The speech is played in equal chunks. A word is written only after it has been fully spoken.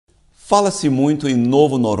Fala-se muito em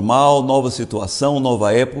novo normal, nova situação,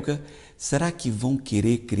 nova época. Será que vão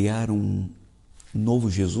querer criar um novo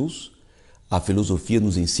Jesus? A filosofia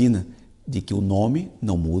nos ensina de que o nome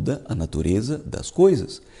não muda a natureza das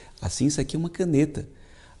coisas. Assim, isso aqui é uma caneta,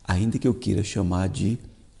 ainda que eu queira chamar de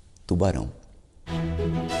tubarão.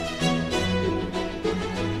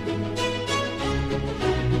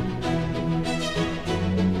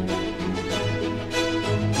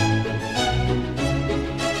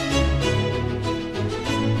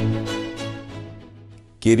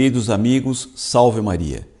 Queridos amigos, salve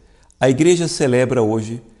Maria! A Igreja celebra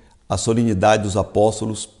hoje a solenidade dos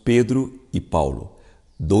apóstolos Pedro e Paulo,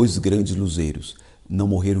 dois grandes luzeiros. Não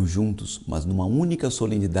morreram juntos, mas numa única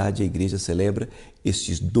solenidade a Igreja celebra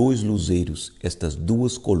estes dois luzeiros, estas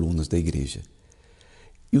duas colunas da Igreja.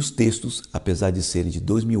 E os textos, apesar de serem de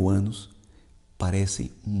 2000 anos,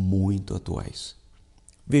 parecem muito atuais.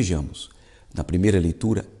 Vejamos, na primeira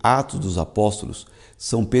leitura, Atos dos Apóstolos,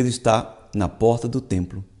 São Pedro está na porta do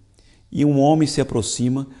templo e um homem se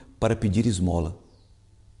aproxima para pedir esmola.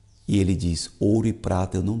 E ele diz: ouro e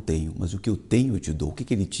prata eu não tenho, mas o que eu tenho eu te dou. O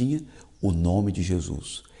que ele tinha? O nome de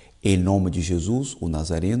Jesus. Em nome de Jesus, o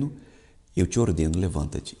Nazareno, eu te ordeno,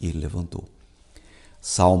 levanta-te. E ele levantou.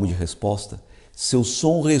 Salmo de resposta: seu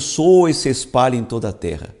som ressoa e se espalha em toda a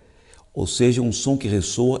terra. Ou seja, um som que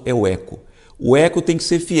ressoa é o eco. O eco tem que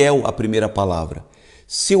ser fiel à primeira palavra.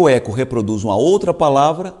 Se o eco reproduz uma outra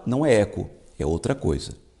palavra, não é eco, é outra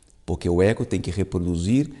coisa. Porque o eco tem que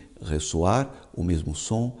reproduzir, ressoar o mesmo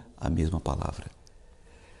som, a mesma palavra.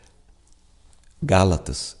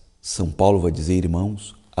 Gálatas, São Paulo vai dizer: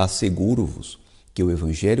 irmãos, asseguro-vos que o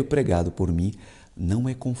Evangelho pregado por mim não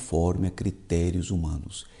é conforme a critérios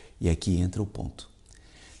humanos. E aqui entra o ponto.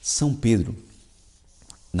 São Pedro,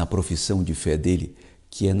 na profissão de fé dele,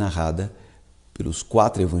 que é narrada pelos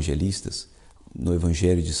 4 evangelistas, no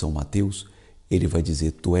Evangelho de São Mateus, ele vai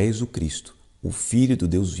dizer: tu és o Cristo, o Filho do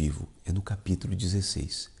Deus vivo. É no capítulo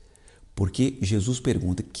 16. Porque Jesus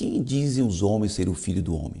pergunta: quem dizem os homens ser o Filho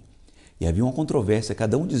do Homem? E havia uma controvérsia,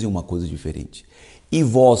 cada um dizia uma coisa diferente. E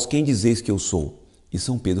vós, quem dizeis que eu sou? E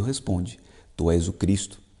São Pedro responde: tu és o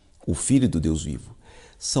Cristo, o Filho do Deus vivo.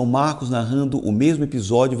 São Marcos, narrando o mesmo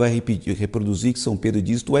episódio, vai reproduzir que São Pedro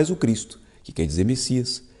diz: tu és o Cristo, que quer dizer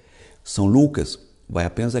Messias. São Lucas vai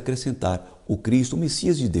apenas acrescentar: o Cristo, o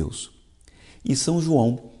Messias de Deus. E São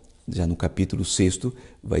João, já no capítulo 6,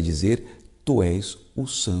 vai dizer: tu és o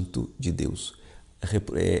Santo de Deus,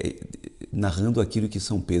 narrando aquilo que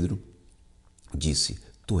São Pedro disse: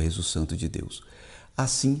 tu és o Santo de Deus.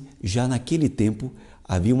 Assim, já naquele tempo,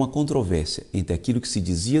 havia uma controvérsia entre aquilo que se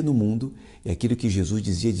dizia no mundo e aquilo que Jesus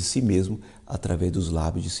dizia de si mesmo através dos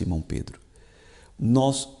lábios de Simão Pedro.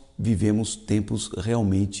 Nós vivemos tempos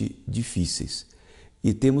realmente difíceis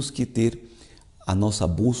e temos que ter a nossa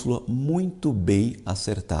bússola muito bem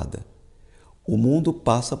acertada. O mundo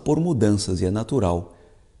passa por mudanças e é natural,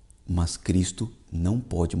 mas Cristo não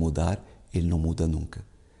pode mudar, ele não muda nunca.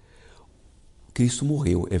 Cristo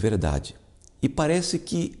morreu, é verdade, e parece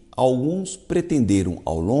que alguns pretenderam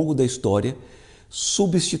ao longo da história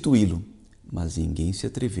substituí-lo, mas ninguém se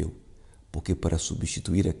atreveu, porque para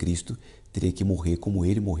substituir a Cristo teria que morrer como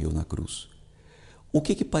ele morreu na cruz. O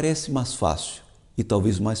que parece mais fácil e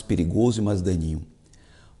talvez mais perigoso e mais daninho?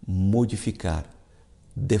 Modificar,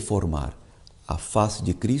 deformar a face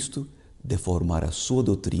de Cristo, deformar a sua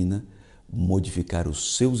doutrina, modificar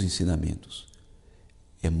os seus ensinamentos.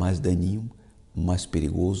 É mais daninho, mais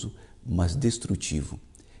perigoso, mais destrutivo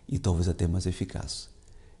e talvez até mais eficaz.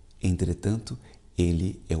 Entretanto,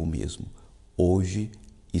 ele é o mesmo, hoje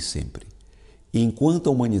e sempre. E enquanto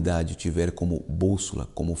a humanidade tiver como bússola,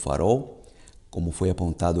 como farol, como foi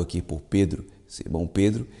apontado aqui por Pedro, Simão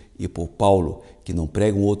Pedro, e por Paulo, que não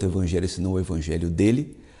pregam outro evangelho senão o evangelho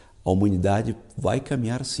dele, a humanidade vai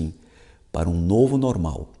caminhar sim para um novo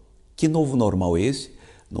normal. Que novo normal é esse?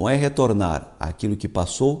 Não é retornar àquilo que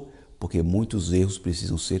passou, porque muitos erros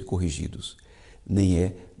precisam ser corrigidos. Nem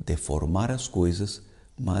é deformar as coisas,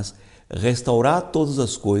 mas restaurar todas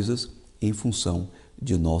as coisas em função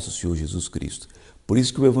de nosso Senhor Jesus Cristo. Por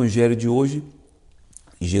isso que o evangelho de hoje,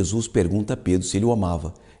 Jesus pergunta a Pedro se ele o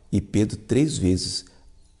amava. E Pedro 3 vezes,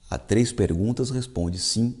 a 3 perguntas, responde: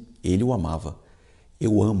 sim, ele o amava.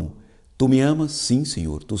 Eu amo. Tu me amas? Sim,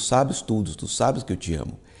 Senhor. Tu sabes tudo, tu sabes que eu te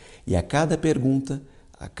amo. E a cada pergunta,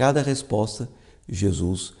 a cada resposta,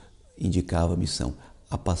 Jesus indicava a missão: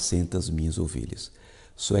 apacenta as minhas ovelhas.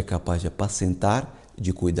 Só é capaz de apacentar,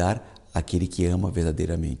 de cuidar, aquele que ama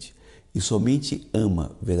verdadeiramente. E somente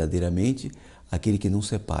ama verdadeiramente aquele que não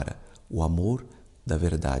separa o amor da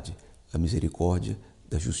verdade, a misericórdia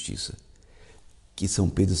da justiça. Que São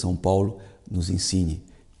Pedro e São Paulo nos ensine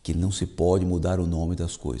que não se pode mudar o nome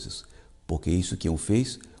das coisas, porque isso quem o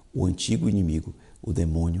fez, o antigo inimigo, o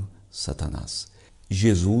demônio Satanás.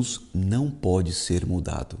 Jesus não pode ser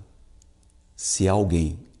mudado. Se há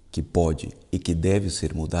alguém que pode e que deve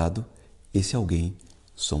ser mudado, esse alguém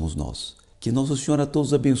somos nós. Que Nossa Senhora a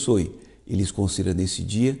todos abençoe e lhes conceda nesse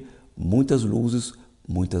dia muitas luzes,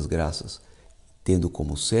 muitas graças, tendo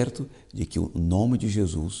como certo de que o nome de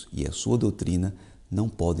Jesus e a sua doutrina não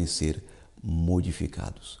podem ser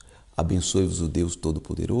modificados. Abençoe-vos o Deus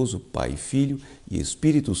Todo-Poderoso, Pai, Filho e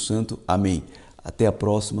Espírito Santo. Amém. Até a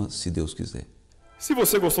próxima, se Deus quiser. Se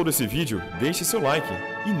você gostou desse vídeo, deixe seu like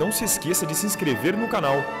e não se esqueça de se inscrever no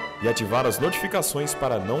canal e ativar as notificações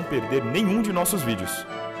para não perder nenhum de nossos vídeos.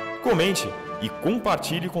 Comente e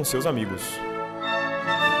compartilhe com seus amigos.